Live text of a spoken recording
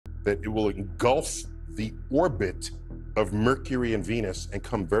that it will engulf the orbit of Mercury and Venus and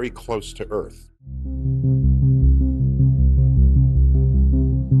come very close to Earth.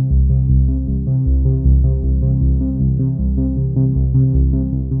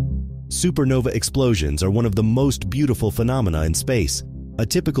 Supernova explosions are one of the most beautiful phenomena in space. A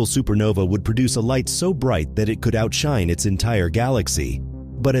typical supernova would produce a light so bright that it could outshine its entire galaxy.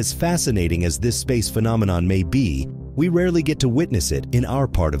 But as fascinating as this space phenomenon may be, we rarely get to witness it in our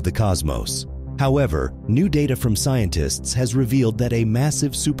part of the cosmos. However, new data from scientists has revealed that a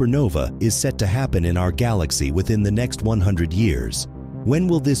massive supernova is set to happen in our galaxy within the next 100 years. When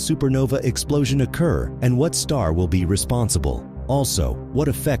will this supernova explosion occur, and what star will be responsible? Also, what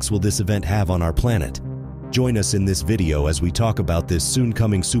effects will this event have on our planet? Join us in this video as we talk about this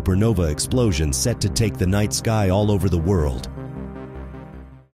soon-coming supernova explosion set to take the night sky all over the world.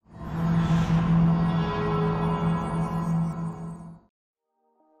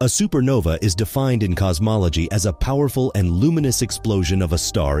 A supernova is defined in cosmology as a powerful and luminous explosion of a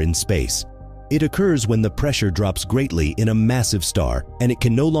star in space. It occurs when the pressure drops greatly in a massive star and it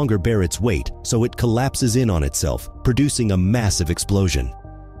can no longer bear its weight, so it collapses in on itself, producing a massive explosion.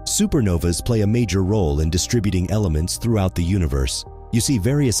 Supernovas play a major role in distributing elements throughout the universe. You see,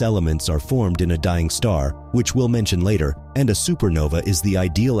 various elements are formed in a dying star, which we'll mention later, and a supernova is the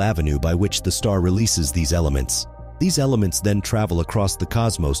ideal avenue by which the star releases these elements. These elements then travel across the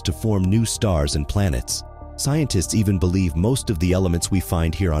cosmos to form new stars and planets. Scientists even believe most of the elements we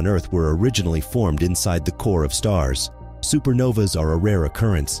find here on Earth were originally formed inside the core of stars. Supernovas are a rare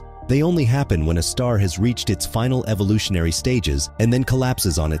occurrence. They only happen when a star has reached its final evolutionary stages and then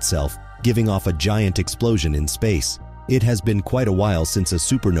collapses on itself, giving off a giant explosion in space. It has been quite a while since a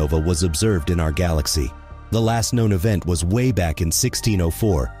supernova was observed in our galaxy. The last known event was way back in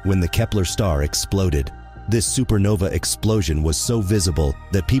 1604 when the Kepler star exploded. This supernova explosion was so visible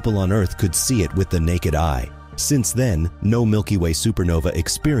that people on Earth could see it with the naked eye. Since then, no Milky Way supernova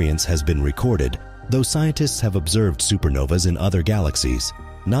experience has been recorded, though scientists have observed supernovas in other galaxies.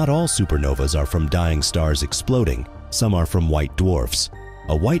 Not all supernovas are from dying stars exploding. Some are from white dwarfs.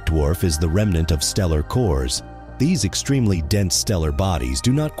 A white dwarf is the remnant of stellar cores. These extremely dense stellar bodies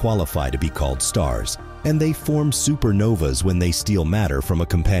do not qualify to be called stars, and they form supernovas when they steal matter from a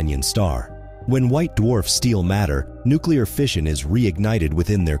companion star. When white dwarfs steal matter, nuclear fission is reignited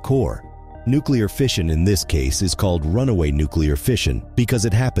within their core. Nuclear fission in this case is called runaway nuclear fission because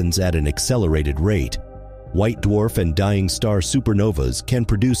it happens at an accelerated rate. White dwarf and dying star supernovas can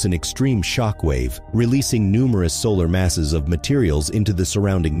produce an extreme shock wave, releasing numerous solar masses of materials into the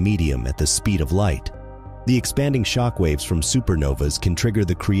surrounding medium at the speed of light. The expanding shock waves from supernovas can trigger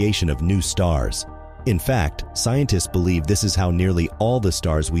the creation of new stars. In fact, scientists believe this is how nearly all the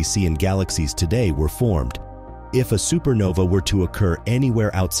stars we see in galaxies today were formed. If a supernova were to occur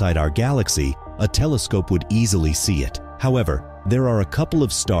anywhere outside our galaxy, a telescope would easily see it. However, there are a couple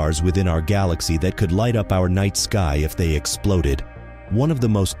of stars within our galaxy that could light up our night sky if they exploded. One of the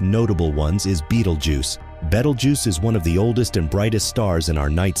most notable ones is Betelgeuse. Betelgeuse is one of the oldest and brightest stars in our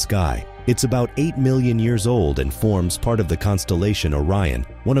night sky. It's about 8 million years old and forms part of the constellation Orion,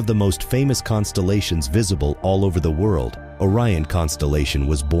 one of the most famous constellations visible all over the world. Orion constellation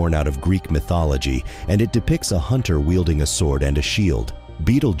was born out of Greek mythology, and it depicts a hunter wielding a sword and a shield.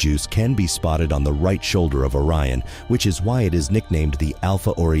 Betelgeuse can be spotted on the right shoulder of Orion, which is why it is nicknamed the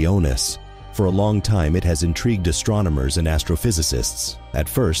Alpha Orionis. For a long time, it has intrigued astronomers and astrophysicists. At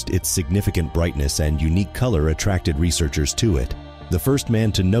first, its significant brightness and unique color attracted researchers to it. The first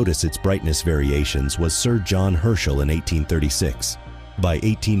man to notice its brightness variations was Sir John Herschel in 1836. By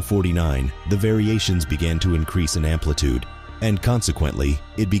 1849, the variations began to increase in amplitude, and consequently,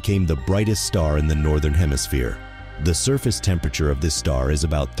 it became the brightest star in the northern hemisphere. The surface temperature of this star is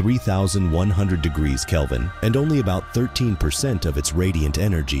about 3,100 degrees Kelvin, and only about 13% of its radiant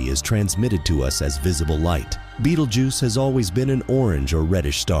energy is transmitted to us as visible light. Betelgeuse has always been an orange or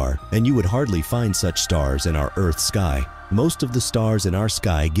reddish star, and you would hardly find such stars in our Earth sky. Most of the stars in our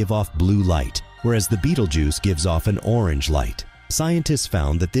sky give off blue light, whereas the Betelgeuse gives off an orange light. Scientists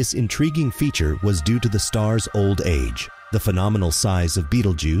found that this intriguing feature was due to the star's old age. The phenomenal size of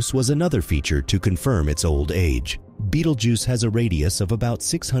Betelgeuse was another feature to confirm its old age. Betelgeuse has a radius of about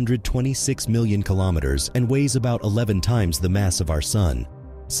 626 million kilometers and weighs about 11 times the mass of our Sun.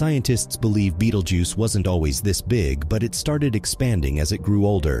 Scientists believe Betelgeuse wasn't always this big, but it started expanding as it grew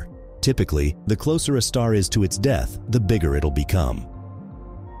older. Typically, the closer a star is to its death, the bigger it'll become.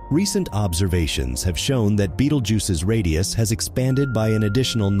 Recent observations have shown that Betelgeuse's radius has expanded by an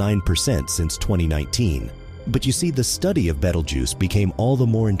additional 9% since 2019. But you see, the study of Betelgeuse became all the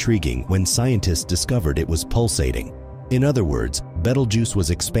more intriguing when scientists discovered it was pulsating. In other words, Betelgeuse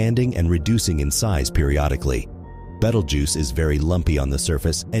was expanding and reducing in size periodically. Betelgeuse is very lumpy on the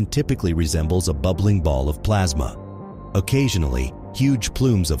surface and typically resembles a bubbling ball of plasma. Occasionally, huge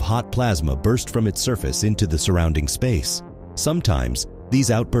plumes of hot plasma burst from its surface into the surrounding space. Sometimes,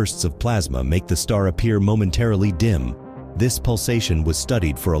 these outbursts of plasma make the star appear momentarily dim. This pulsation was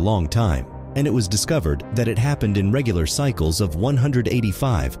studied for a long time, and it was discovered that it happened in regular cycles of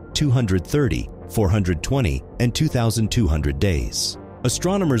 185, 230, 420, and 2,200 days.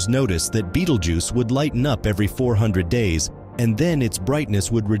 Astronomers noticed that Betelgeuse would lighten up every 400 days, and then its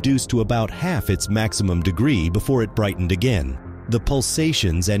brightness would reduce to about half its maximum degree before it brightened again. The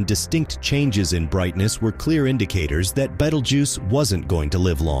pulsations and distinct changes in brightness were clear indicators that Betelgeuse wasn't going to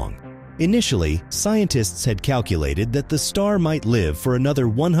live long. Initially, scientists had calculated that the star might live for another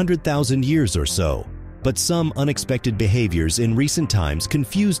 100,000 years or so, but some unexpected behaviors in recent times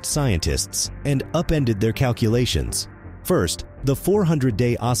confused scientists and upended their calculations. First, the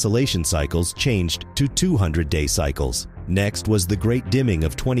 400-day oscillation cycles changed to 200-day cycles. Next was the great dimming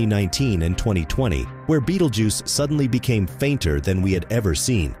of 2019 and 2020, where Betelgeuse suddenly became fainter than we had ever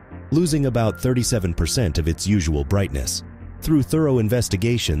seen, losing about 37% of its usual brightness. Through thorough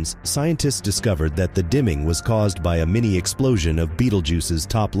investigations, scientists discovered that the dimming was caused by a mini explosion of Betelgeuse's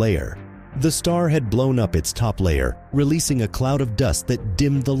top layer. The star had blown up its top layer, releasing a cloud of dust that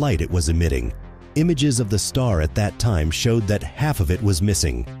dimmed the light it was emitting. Images of the star at that time showed that half of it was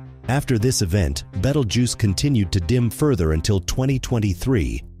missing. After this event, Betelgeuse continued to dim further until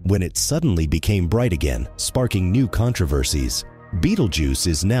 2023, when it suddenly became bright again, sparking new controversies. Betelgeuse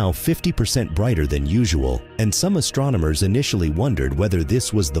is now 50% brighter than usual, and some astronomers initially wondered whether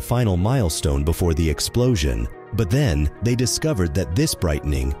this was the final milestone before the explosion. But then, they discovered that this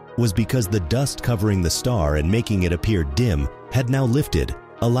brightening was because the dust covering the star and making it appear dim had now lifted,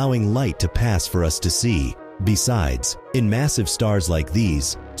 allowing light to pass for us to see. Besides, in massive stars like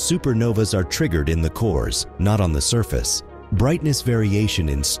these, supernovas are triggered in the cores, not on the surface. Brightness variation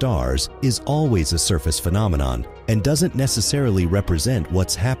in stars is always a surface phenomenon and doesn't necessarily represent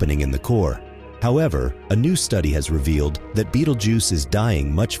what's happening in the core. However, a new study has revealed that Betelgeuse is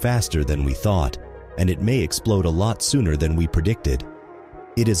dying much faster than we thought, and it may explode a lot sooner than we predicted.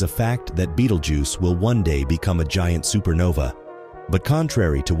 It is a fact that Betelgeuse will one day become a giant supernova. But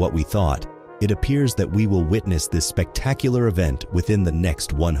contrary to what we thought, it appears that we will witness this spectacular event within the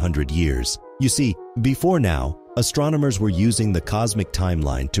next 100 years. You see, before now, astronomers were using the cosmic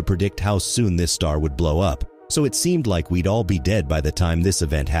timeline to predict how soon this star would blow up, so it seemed like we'd all be dead by the time this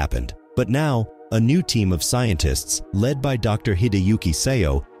event happened. But now, a new team of scientists, led by Dr. Hideyuki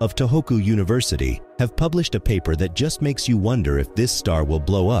Sayo of Tohoku University, have published a paper that just makes you wonder if this star will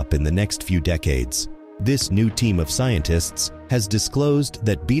blow up in the next few decades. This new team of scientists has disclosed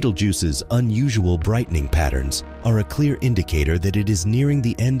that Betelgeuse's unusual brightening patterns are a clear indicator that it is nearing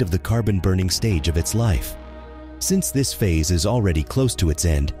the end of the carbon-burning stage of its life. Since this phase is already close to its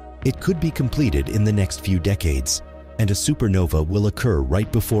end, it could be completed in the next few decades, and a supernova will occur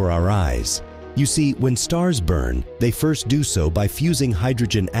right before our eyes. You see, when stars burn, they first do so by fusing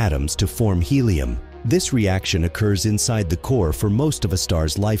hydrogen atoms to form helium. This reaction occurs inside the core for most of a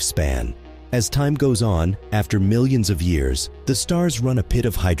star's lifespan. As time goes on, after millions of years, the stars run a pit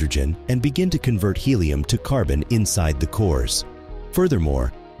of hydrogen and begin to convert helium to carbon inside the cores.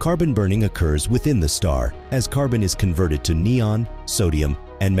 Furthermore, carbon burning occurs within the star as carbon is converted to neon, sodium,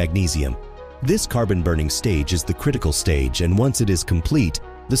 and magnesium. This carbon burning stage is the critical stage, and once it is complete,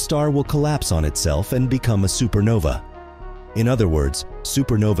 the star will collapse on itself and become a supernova. In other words,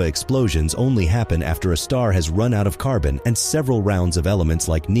 supernova explosions only happen after a star has run out of carbon and several rounds of elements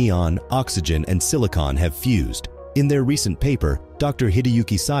like neon, oxygen, and silicon have fused. In their recent paper, Dr.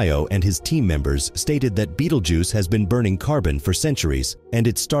 Hideyuki Sayo and his team members stated that Betelgeuse has been burning carbon for centuries, and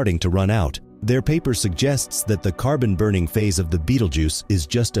it's starting to run out. Their paper suggests that the carbon-burning phase of the Betelgeuse is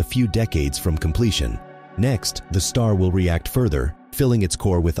just a few decades from completion. Next, the star will react further, filling its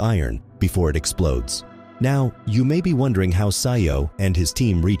core with iron, before it explodes. Now, you may be wondering how Sayo and his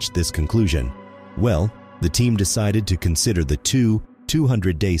team reached this conclusion. Well, the team decided to consider the two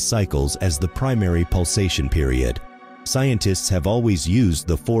 200-day cycles as the primary pulsation period. Scientists have always used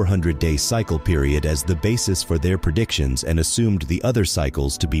the 400-day cycle period as the basis for their predictions and assumed the other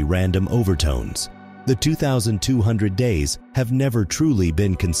cycles to be random overtones. The 2,200 days have never truly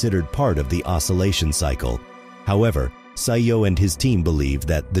been considered part of the oscillation cycle. However, Sayo and his team believe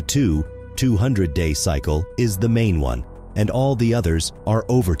that the 200-day cycle is the main one, and all the others are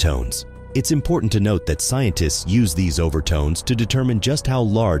overtones. It's important to note that scientists use these overtones to determine just how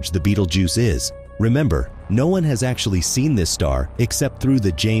large the Betelgeuse is. Remember, no one has actually seen this star except through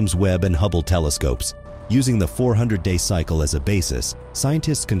the James Webb and Hubble telescopes. Using the 400-day cycle as a basis,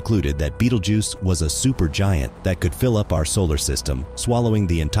 scientists concluded that Betelgeuse was a supergiant that could fill up our solar system, swallowing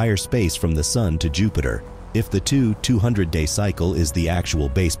the entire space from the Sun to Jupiter. If the 200-day cycle is the actual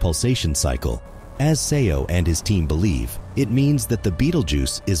base pulsation cycle, as Sayo and his team believe, it means that the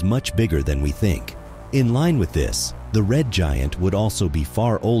Betelgeuse is much bigger than we think. In line with this, the red giant would also be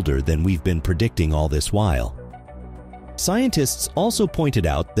far older than we've been predicting all this while. Scientists also pointed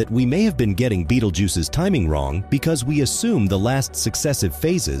out that we may have been getting Betelgeuse's timing wrong because we assume the last successive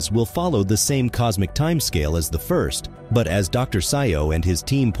phases will follow the same cosmic timescale as the first. But as Dr. Sayo and his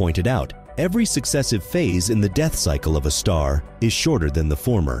team pointed out, every successive phase in the death cycle of a star is shorter than the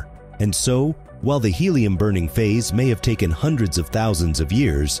former. And so, while the helium-burning phase may have taken hundreds of thousands of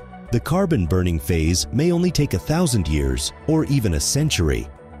years, the carbon-burning phase may only take 1,000 years or even a century.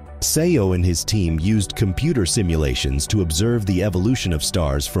 Sayo and his team used computer simulations to observe the evolution of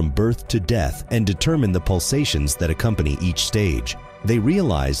stars from birth to death and determine the pulsations that accompany each stage. They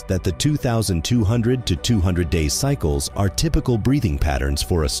realized that the 2,200 to 200-day cycles are typical breathing patterns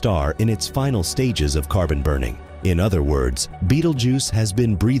for a star in its final stages of carbon burning. In other words, Betelgeuse has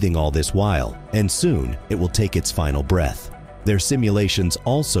been breathing all this while, and soon it will take its final breath. Their simulations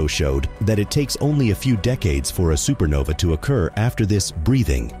also showed that it takes only a few decades for a supernova to occur after this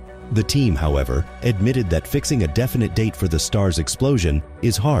breathing. The team, however, admitted that fixing a definite date for the star's explosion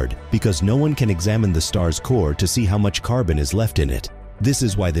is hard because no one can examine the star's core to see how much carbon is left in it. This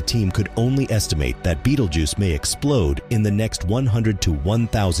is why the team could only estimate that Betelgeuse may explode in the next 100 to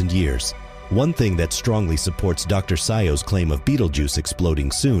 1,000 years. One thing that strongly supports Dr. Sayo's claim of Betelgeuse exploding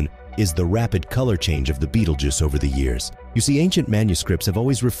soon is the rapid color change of the Betelgeuse over the years. You see, ancient manuscripts have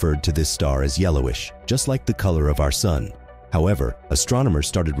always referred to this star as yellowish, just like the color of our sun. However, astronomers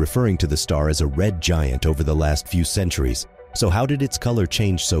started referring to the star as a red giant over the last few centuries. So how did its color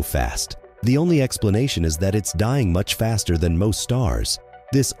change so fast? The only explanation is that it's dying much faster than most stars.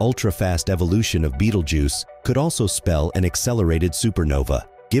 This ultra-fast evolution of Betelgeuse could also spell an accelerated supernova.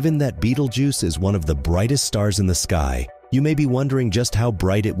 Given that Betelgeuse is one of the brightest stars in the sky, you may be wondering just how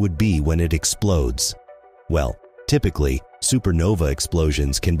bright it would be when it explodes. Well, typically, supernova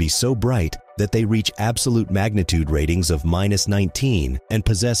explosions can be so bright that they reach absolute magnitude ratings of -19 and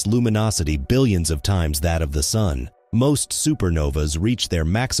possess luminosity billions of times that of the Sun. Most supernovas reach their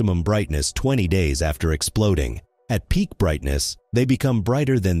maximum brightness 20 days after exploding. At peak brightness, they become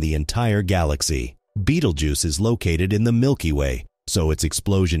brighter than the entire galaxy. Betelgeuse is located in the Milky Way, so its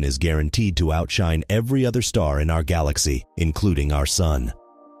explosion is guaranteed to outshine every other star in our galaxy, including our Sun.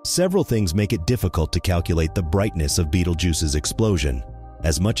 Several things make it difficult to calculate the brightness of Betelgeuse's explosion.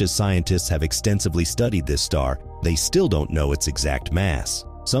 As much as scientists have extensively studied this star, they still don't know its exact mass.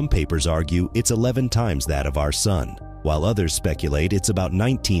 Some papers argue it's 11 times that of our Sun, while others speculate it's about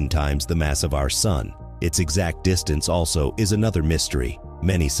 19 times the mass of our Sun. Its exact distance also is another mystery.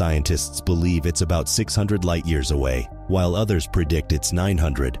 Many scientists believe it's about 600 light-years away, while others predict it's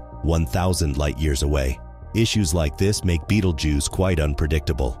 900, 1,000 light-years away. Issues like this make Betelgeuse quite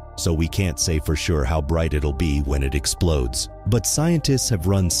unpredictable, so we can't say for sure how bright it'll be when it explodes. But scientists have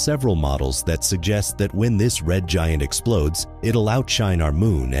run several models that suggest that when this red giant explodes, it'll outshine our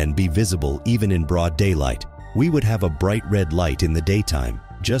moon and be visible even in broad daylight. We would have a bright red light in the daytime,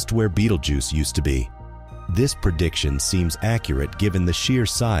 just where Betelgeuse used to be. This prediction seems accurate given the sheer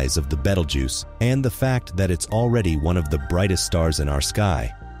size of the Betelgeuse and the fact that it's already one of the brightest stars in our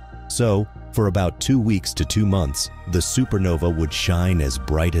sky. So, for about 2 weeks to 2 months, the supernova would shine as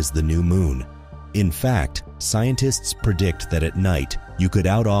bright as the new moon. In fact, scientists predict that at night, you could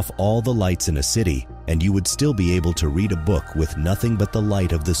out off all the lights in a city and you would still be able to read a book with nothing but the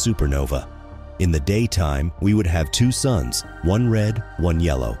light of the supernova. In the daytime, we would have 2 suns, one red, one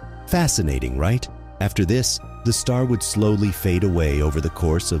yellow. Fascinating, right? After this, the star would slowly fade away over the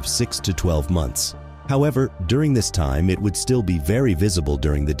course of 6 to 12 months. However, during this time, it would still be very visible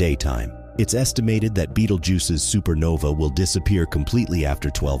during the daytime. It's estimated that Betelgeuse's supernova will disappear completely after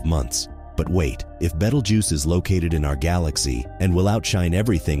 12 months. But wait, if Betelgeuse is located in our galaxy and will outshine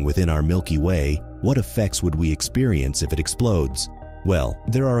everything within our Milky Way, what effects would we experience if it explodes? Well,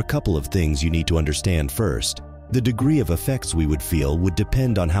 there are a couple of things you need to understand first. The degree of effects we would feel would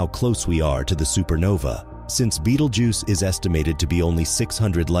depend on how close we are to the supernova. Since Betelgeuse is estimated to be only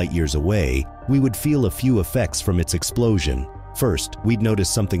 600 light-years away, we would feel a few effects from its explosion. First, we'd notice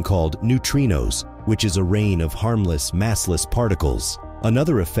something called neutrinos, which is a rain of harmless, massless particles.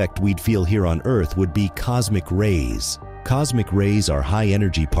 Another effect we'd feel here on Earth would be cosmic rays. Cosmic rays are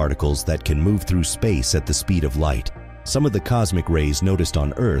high-energy particles that can move through space at the speed of light. Some of the cosmic rays noticed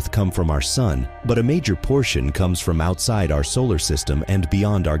on Earth come from our sun, but a major portion comes from outside our solar system and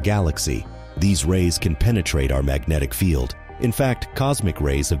beyond our galaxy. These rays can penetrate our magnetic field. In fact, cosmic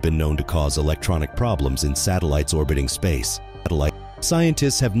rays have been known to cause electronic problems in satellites orbiting space.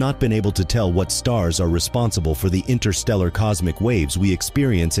 Scientists have not been able to tell what stars are responsible for the interstellar cosmic waves we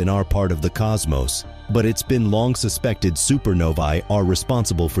experience in our part of the cosmos, but it's been long suspected supernovae are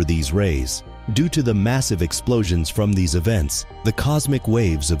responsible for these rays. Due to the massive explosions from these events, the cosmic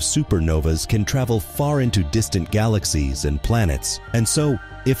waves of supernovas can travel far into distant galaxies and planets, and so,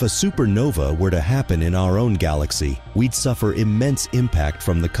 if a supernova were to happen in our own galaxy, we'd suffer immense impact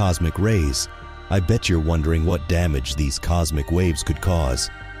from the cosmic rays. I bet you're wondering what damage these cosmic waves could cause.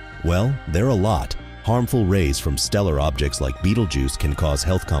 Well, there are a lot. Harmful rays from stellar objects like Betelgeuse can cause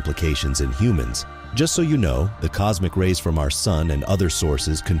health complications in humans. Just so you know, the cosmic rays from our sun and other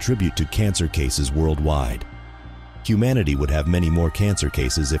sources contribute to cancer cases worldwide. Humanity would have many more cancer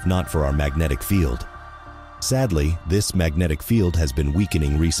cases if not for our magnetic field. Sadly, this magnetic field has been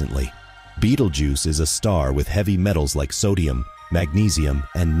weakening recently. Betelgeuse is a star with heavy metals like sodium, magnesium,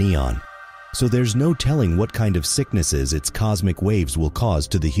 and neon. So there's no telling what kind of sicknesses its cosmic waves will cause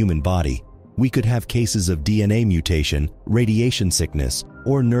to the human body. We could have cases of DNA mutation, radiation sickness,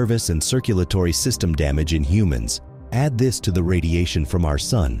 or nervous and circulatory system damage in humans. Add this to the radiation from our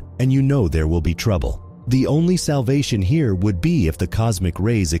sun, and you know there will be trouble. The only salvation here would be if the cosmic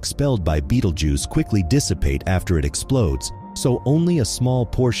rays expelled by Betelgeuse quickly dissipate after it explodes, so only a small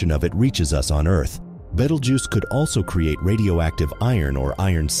portion of it reaches us on Earth. Betelgeuse could also create radioactive iron or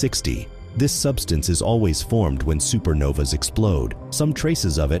iron-60. This substance is always formed when supernovas explode. Some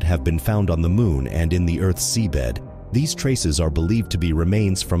traces of it have been found on the Moon and in the Earth's seabed. These traces are believed to be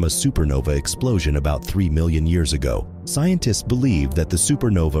remains from a supernova explosion about 3 million years ago. Scientists believe that the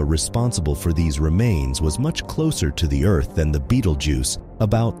supernova responsible for these remains was much closer to the Earth than the Betelgeuse,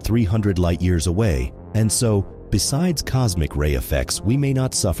 about 300 light-years away, and so, besides cosmic ray effects, we may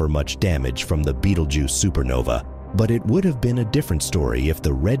not suffer much damage from the Betelgeuse supernova. But it would have been a different story if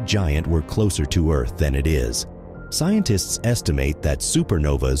the red giant were closer to Earth than it is. Scientists estimate that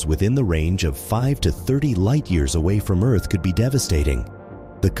supernovas within the range of 5 to 30 light-years away from Earth could be devastating.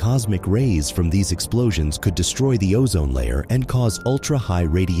 The cosmic rays from these explosions could destroy the ozone layer and cause ultra-high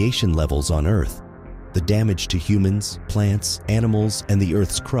radiation levels on Earth. The damage to humans, plants, animals, and the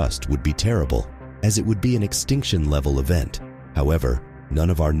Earth's crust would be terrible, as it would be an extinction-level event. However, none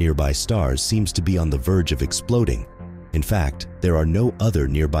of our nearby stars seems to be on the verge of exploding. In fact, there are no other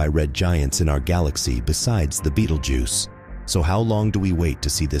nearby red giants in our galaxy besides the Betelgeuse. So how long do we wait to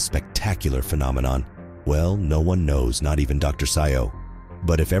see this spectacular phenomenon? Well, no one knows, not even Dr. Sayo.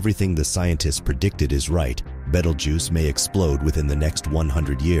 But if everything the scientists predicted is right, Betelgeuse may explode within the next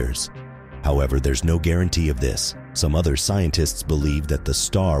 100 years. However, there's no guarantee of this. Some other scientists believe that the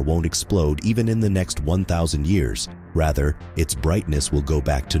star won't explode even in the next 1,000 years. Rather, its brightness will go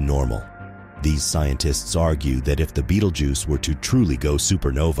back to normal. These scientists argue that if the Betelgeuse were to truly go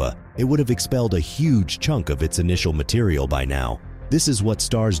supernova, it would have expelled a huge chunk of its initial material by now. This is what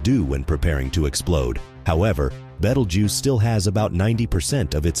stars do when preparing to explode. However, Betelgeuse still has about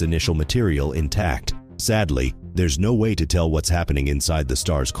 90% of its initial material intact. Sadly, there's no way to tell what's happening inside the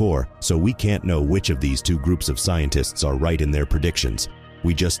star's core, so we can't know which of these two groups of scientists are right in their predictions.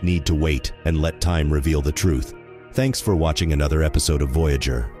 We just need to wait and let time reveal the truth. Thanks for watching another episode of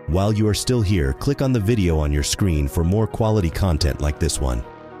Voyager. While you are still here, click on the video on your screen for more quality content like this one.